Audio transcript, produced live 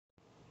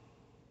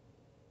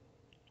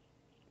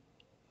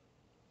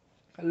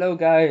Hello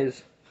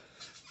guys,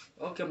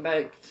 welcome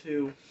back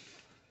to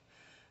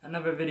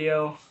another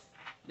video.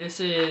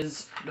 This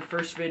is the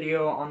first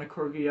video on the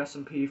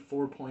CorgiSMP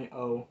 4.0.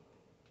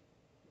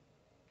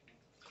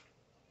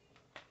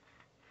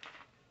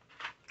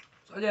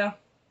 So yeah,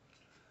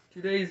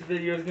 today's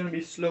video is going to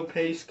be slow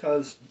paced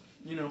because,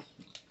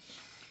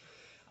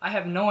 I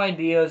have no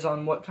ideas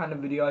on what kind of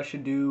video I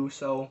should do,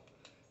 so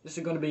this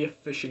is going to be a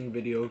fishing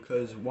video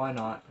because why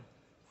not?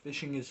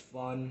 Fishing is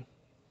fun.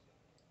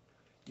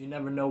 You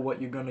never know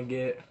what you're going to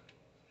get.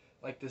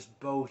 Like this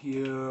bow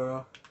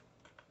here.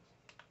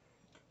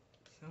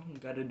 So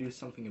gotta do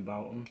something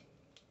about them.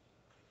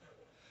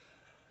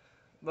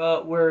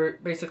 But we're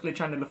basically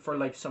trying to look for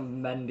like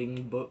some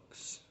mending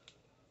books.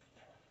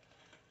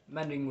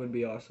 Mending would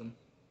be awesome.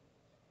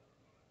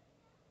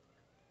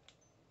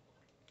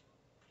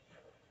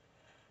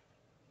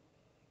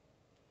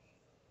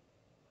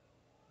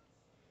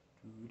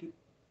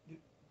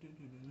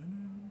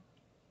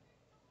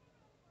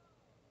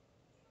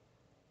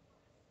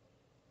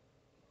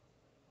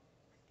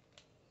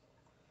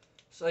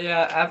 So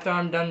yeah, after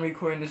I'm done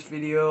recording this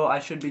video, I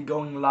should be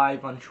going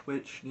live on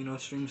Twitch,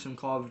 stream some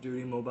Call of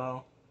Duty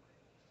Mobile.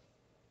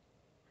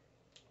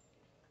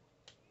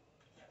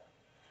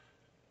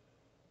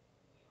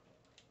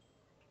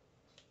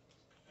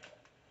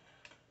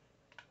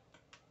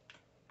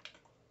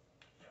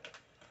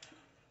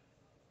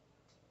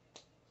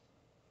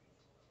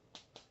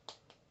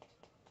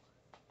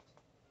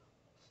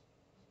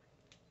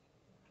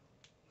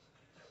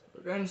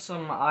 We're getting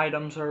some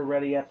items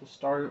already at the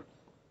start.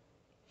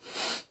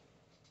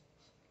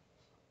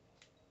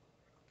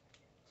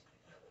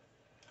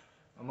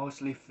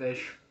 Mostly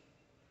fish.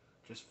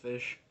 Just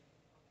fish.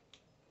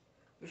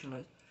 Fish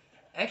nice.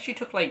 Actually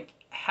took like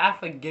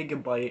half a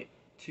gigabyte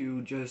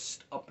to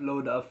just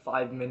upload a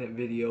 5-minute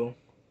video.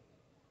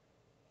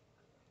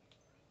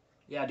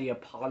 Yeah, the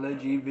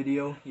apology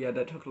video. Yeah,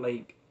 that took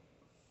like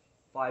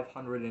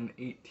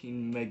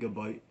 518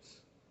 megabytes.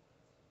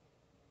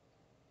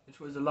 Which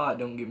was a lot,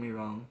 don't get me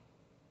wrong.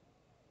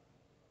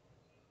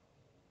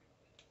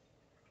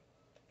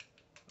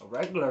 A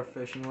regular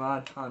fishing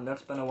rod? Huh,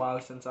 that's been a while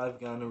since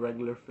I've gotten a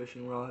regular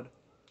fishing rod.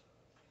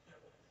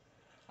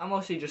 I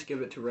mostly just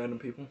give it to random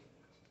people.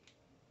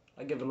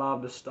 I give a lot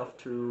of this stuff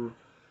to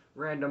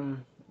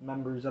random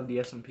members of the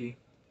SMP.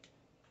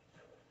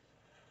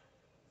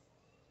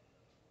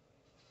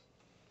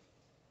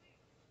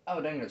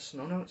 Oh dang, it's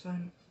snowing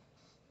outside.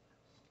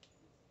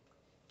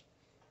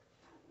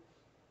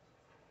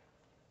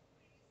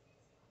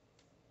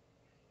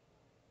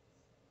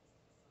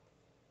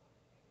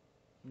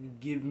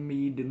 Give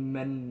me the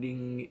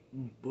mending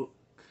book.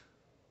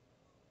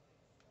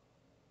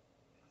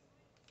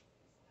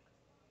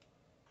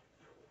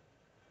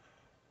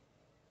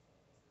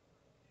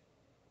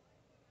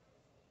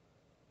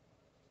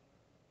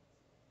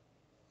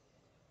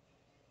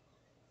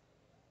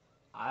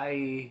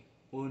 I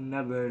will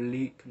never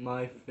leak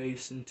my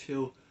face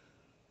until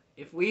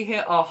if we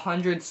hit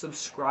 100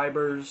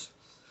 subscribers.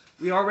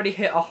 We already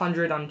hit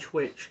 100 on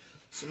Twitch.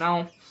 So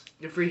now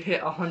if we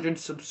hit 100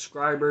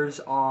 subscribers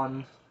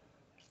on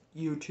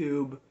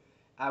YouTube,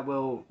 I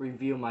will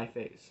reveal my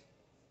face.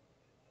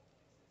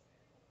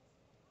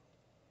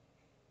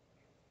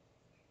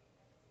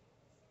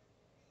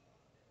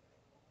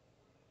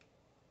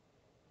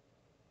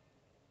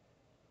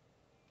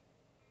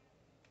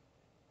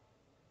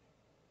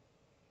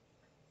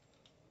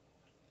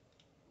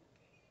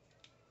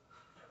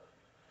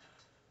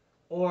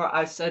 Or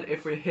I said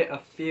if we hit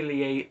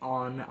affiliate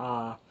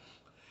on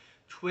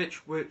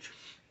Twitch, which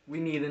we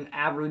need an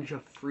average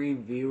of 3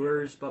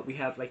 viewers, but we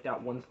have like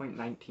that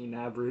 1.19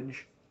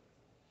 average.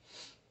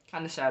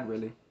 Kind of sad,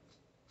 really.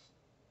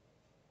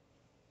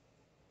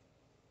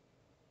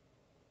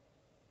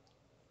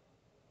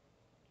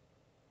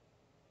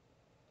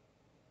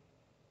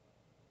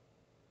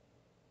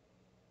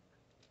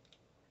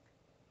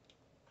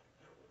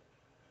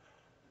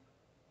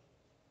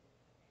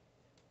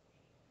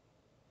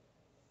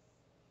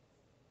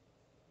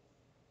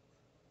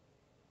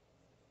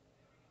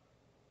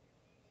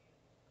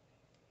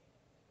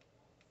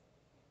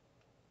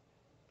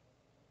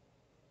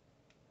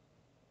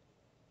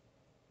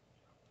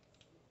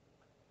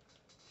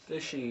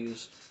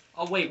 Fishies.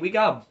 Oh wait, we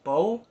got a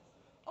bow?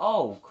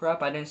 Oh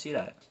crap, I didn't see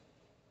that.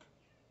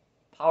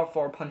 Power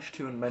 4, punch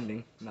 2, and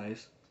mending.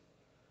 Nice.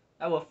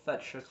 I will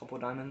fetch a couple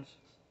diamonds.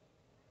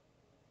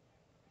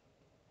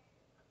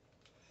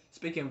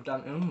 Speaking of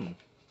diamonds,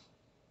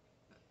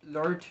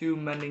 Lure 2,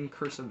 mending,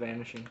 curse of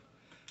vanishing.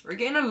 We're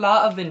getting a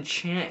lot of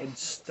enchanted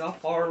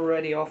stuff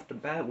already off the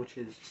bat, which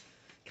is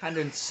kind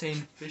of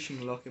insane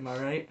fishing luck, am I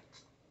right?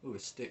 Ooh, a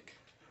stick.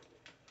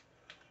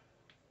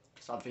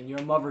 Something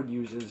your mother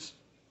uses.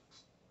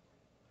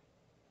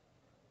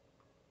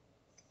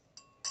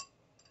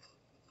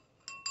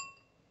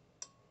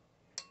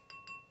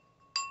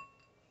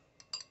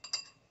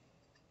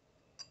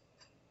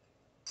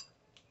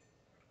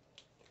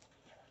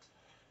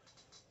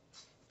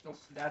 Oh,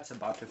 that's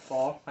about to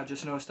fall. I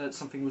just noticed that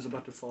something was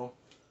about to fall.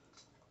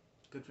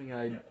 Good thing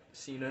I'd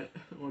seen it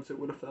once it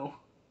would have fell.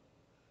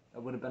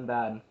 That would have been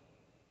bad.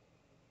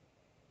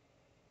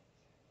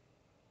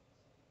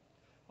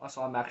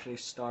 Also, I'm actually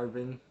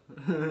starving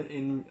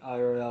in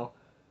IRL.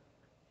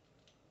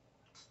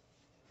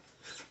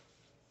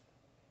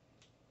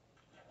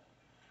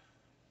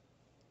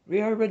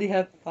 We already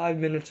have 5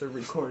 minutes of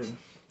recording.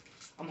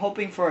 I'm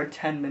hoping for a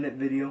 10-minute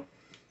video.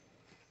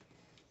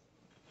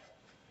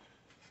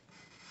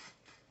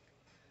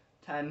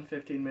 10,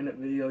 15-minute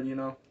video, you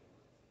know.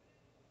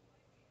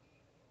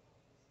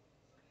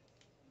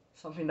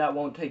 Something that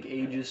won't take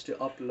ages to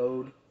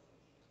upload.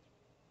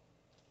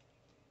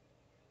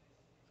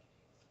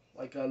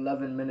 Like an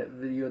 11-minute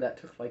video that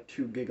took like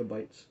 2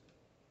 gigabytes.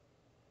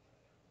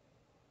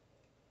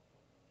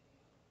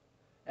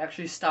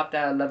 Actually stopped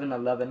at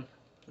 11:11,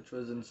 which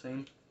was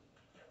insane.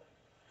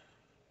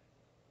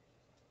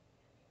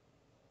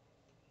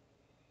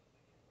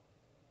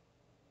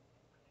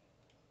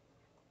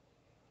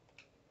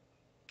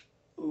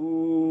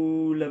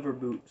 Ooh, leather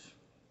boots.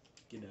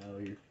 Get out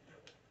of here.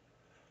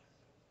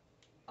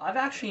 I've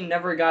actually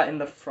never gotten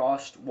the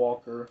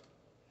Frostwalker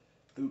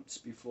boots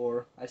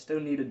before. I still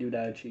need to do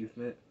that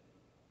achievement.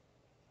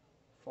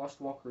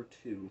 Frostwalker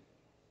 2.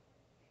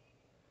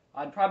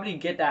 I'd probably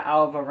get that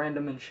out of a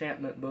random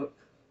enchantment book.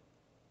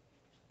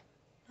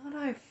 Now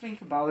that I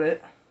think about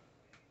it.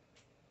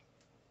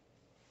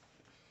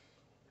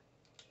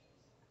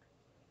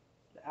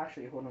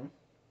 Actually, hold on.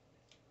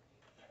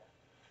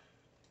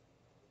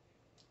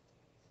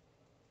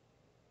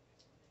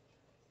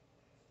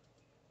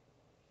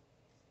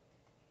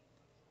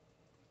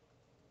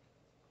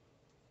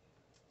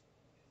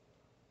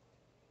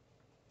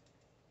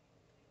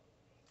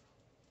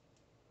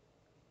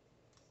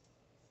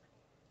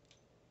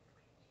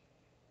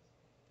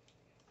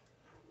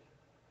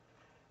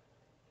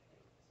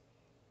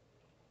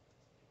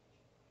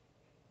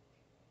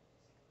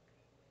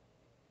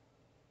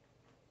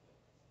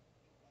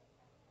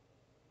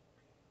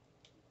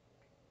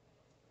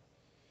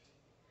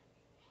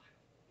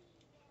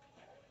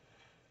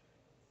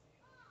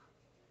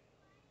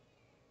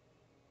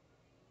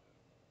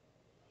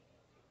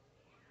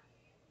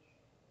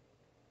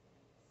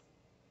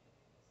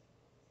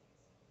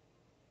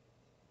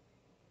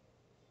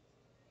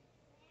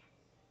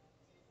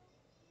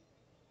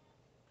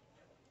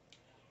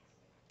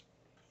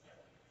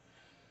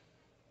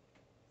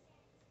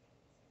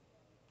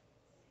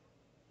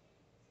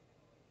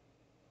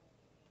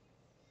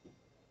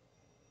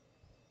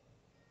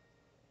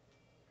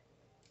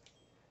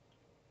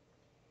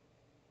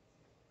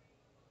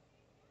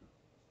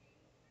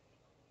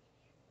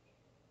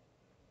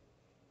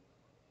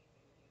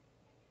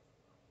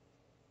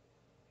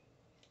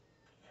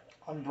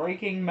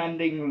 Unbreaking,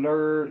 mending,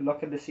 lure,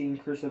 luck of the scene,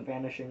 curse of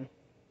vanishing.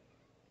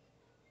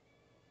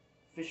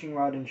 Fishing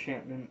rod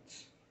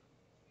enchantments.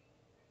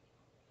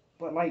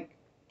 But like,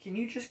 can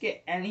you just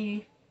get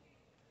any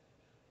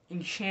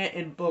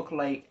enchanted book,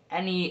 like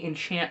any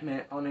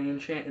enchantment on an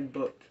enchanted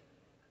book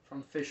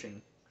from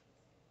fishing?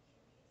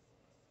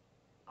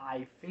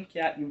 I think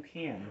that you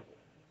can.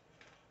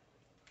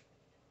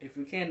 If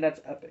you can,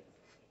 that's epic.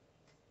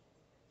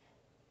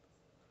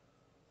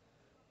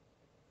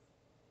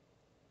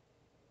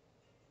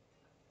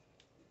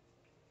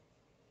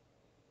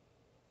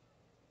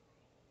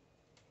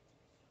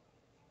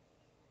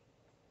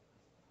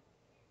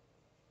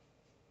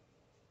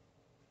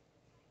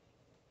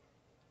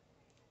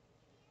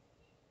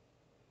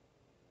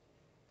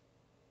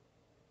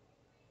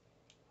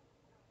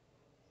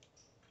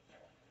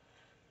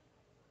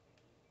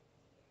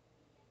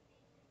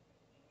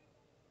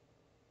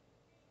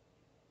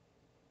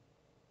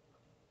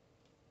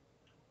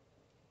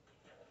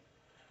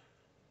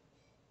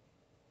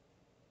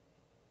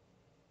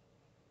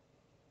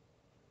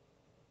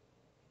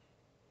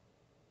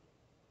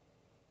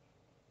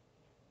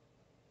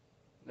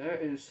 There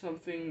is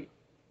something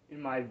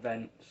in my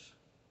vents.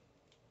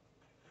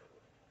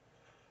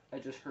 I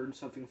just heard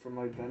something from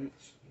my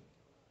vents.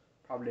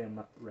 Probably a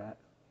rat.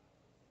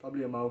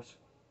 Probably a mouse.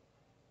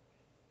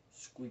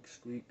 Squeak,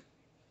 squeak.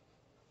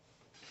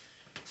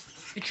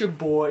 It's your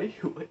boy.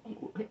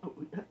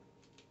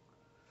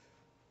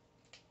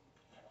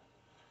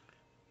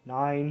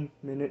 9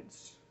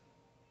 minutes.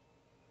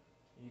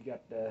 We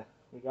got the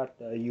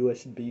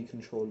USB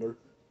controller.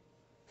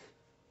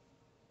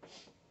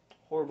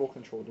 Horrible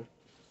controller.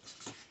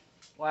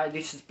 Well, at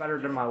least it's better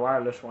than my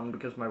wireless one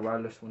because my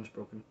wireless one's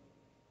broken.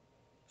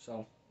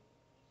 So.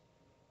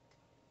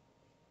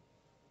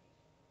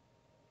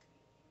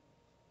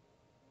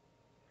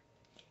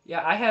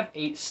 Yeah, I have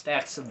 8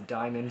 stacks of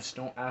diamonds.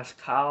 Don't ask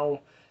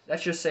how.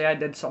 Let's just say I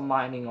did some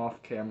mining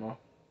off camera.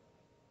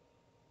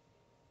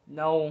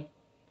 No.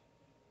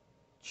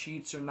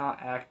 Cheats are not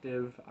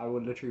active. I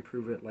would literally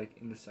prove it like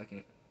in a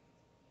second.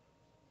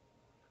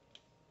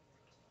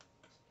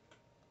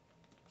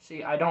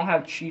 See, I don't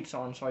have cheats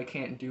on, so I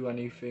can't do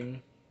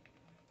anything.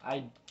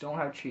 I don't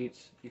have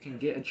cheats. You can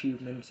get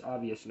achievements,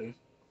 obviously.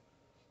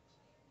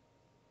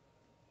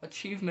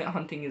 Achievement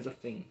hunting is a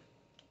thing.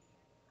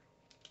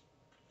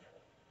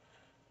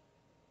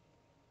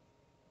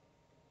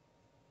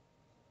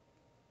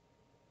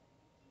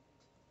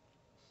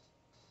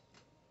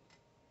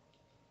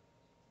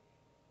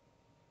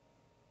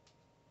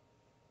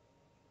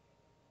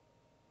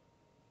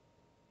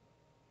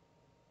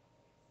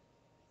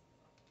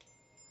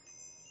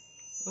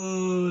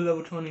 Oh,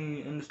 level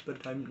 20 and it's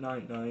bedtime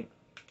night.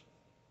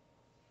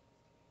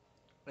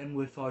 And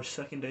with our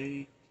second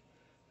day,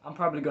 I'm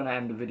probably gonna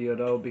end the video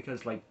though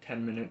because like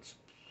 10 minutes.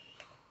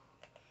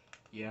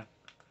 Yeah.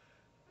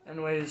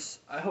 Anyways,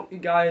 I hope you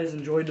guys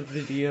enjoyed the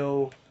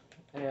video,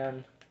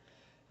 and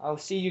I'll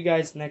see you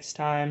guys next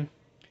time.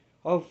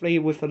 Hopefully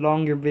with a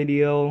longer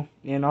video,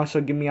 and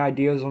also give me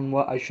ideas on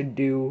what I should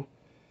do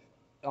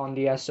on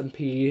the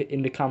SMP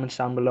in the comments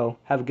down below.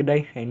 Have a good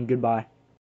day and goodbye.